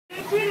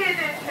Seated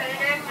and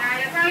seated, now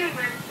you're ready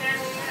when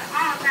standing,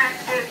 all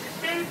passengers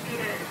stay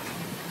seated.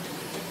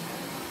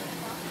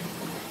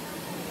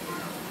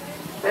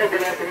 Well,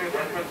 good afternoon,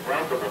 gentlemen.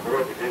 Welcome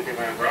aboard the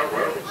Disneyland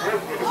Railroad. As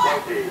we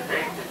depart the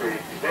Main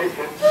Street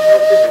station,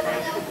 I remind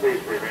you to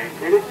please remain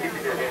seated,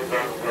 keeping your hands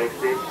on the leg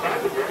seat side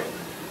of the train.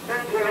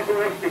 And we also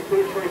ask you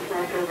please place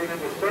your children in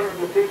the center of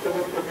the seat to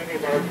look for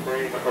many large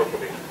frame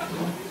openings.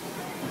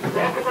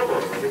 Welcome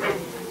aboard,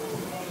 everybody.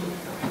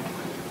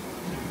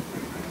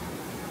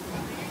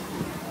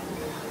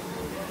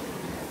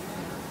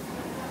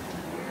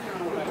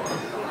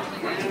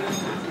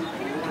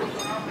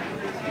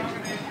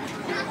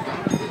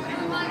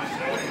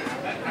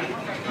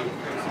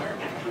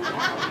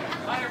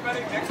 Hi everybody,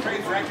 next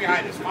train's right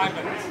behind us, 5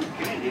 minutes.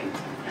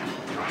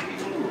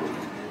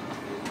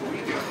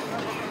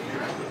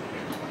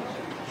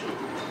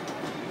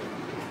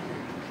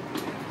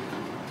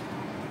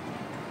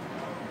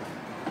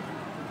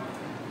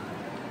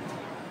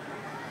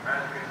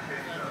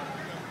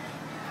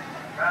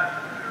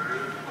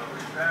 Passengers will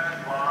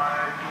stand by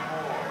for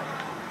more.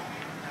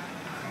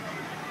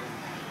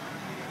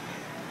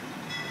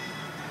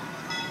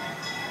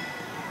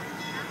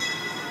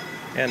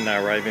 And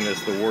now arriving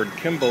is the Ward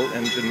Kimball,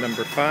 engine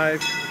number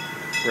 5.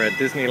 We're at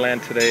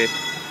Disneyland today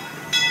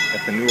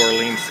at the New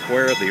Orleans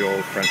Square, the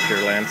old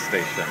Frontierland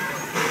station.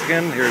 Once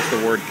again, here's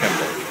the Ward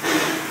Kimball.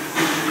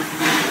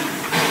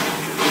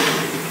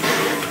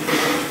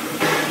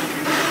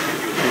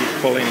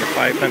 He's pulling the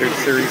 500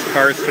 series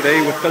cars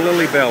today with the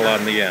Lillie Belle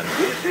on the end.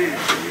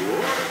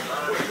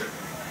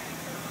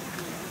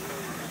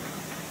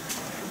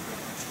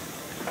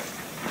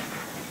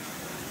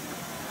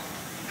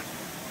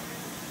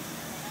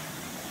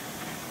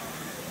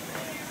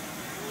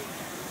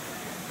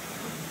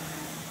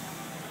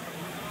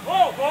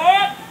 Whoa,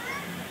 boy!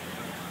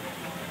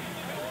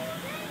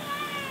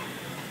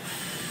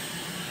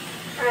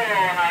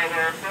 Hello, hi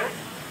there,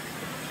 folks.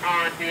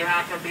 On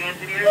behalf of the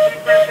engineers,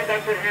 chief bus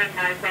conductor, and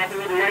myself, we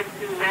would like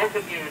to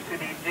welcome you to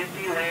the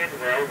Disneyland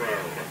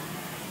Railroad.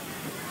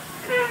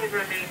 Please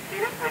remain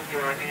seated with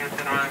your hands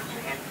and arms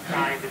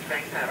inside the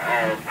train at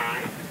all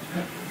times.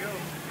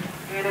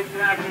 And if you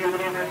have any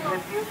little ones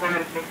with you, go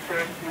ahead and make sure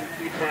to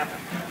keep them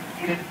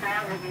seated in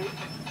front of you.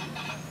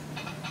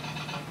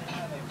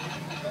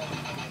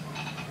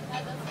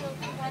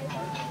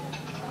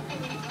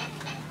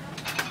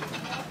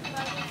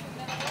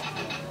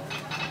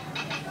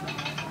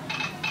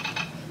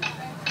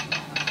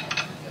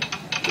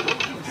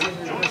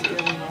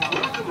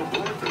 Welcome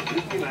aboard the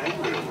Disneyland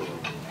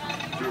Railroad.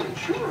 To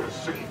ensure a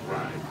safe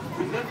ride,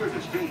 remember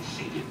to stay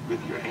seated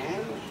with your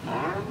hands,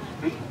 arms,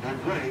 feet,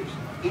 and legs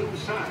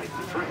inside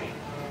the train.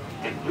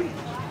 And please,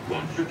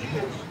 watch your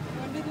kids.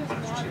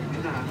 Para su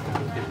seguridad,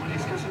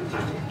 permanezca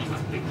sentado y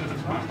mantenga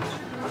las manos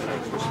atrás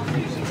de sus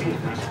pies y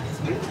piernas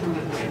dentro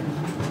del tren.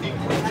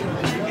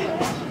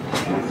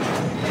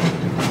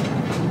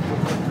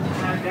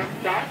 Our next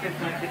stop is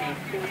going to be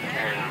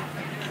Toontown.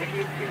 If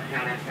you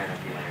Toontown inside of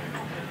the land.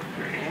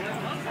 Your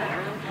hands,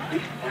 arms,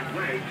 feet, and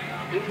legs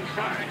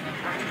inside the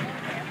train.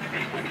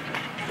 And please,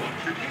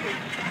 watch your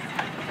kids.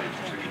 Para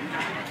su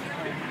seguridad,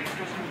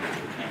 permanezca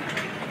sentado y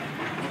mantenga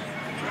las manos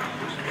atrás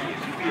de sus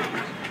pies y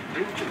piernas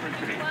dentro del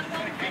tren.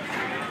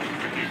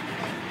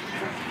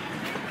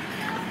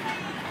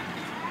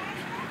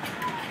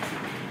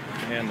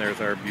 And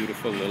there's our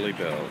beautiful Lillie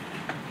Belle,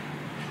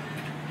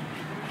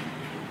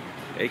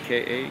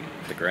 aka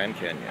the Grand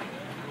Canyon.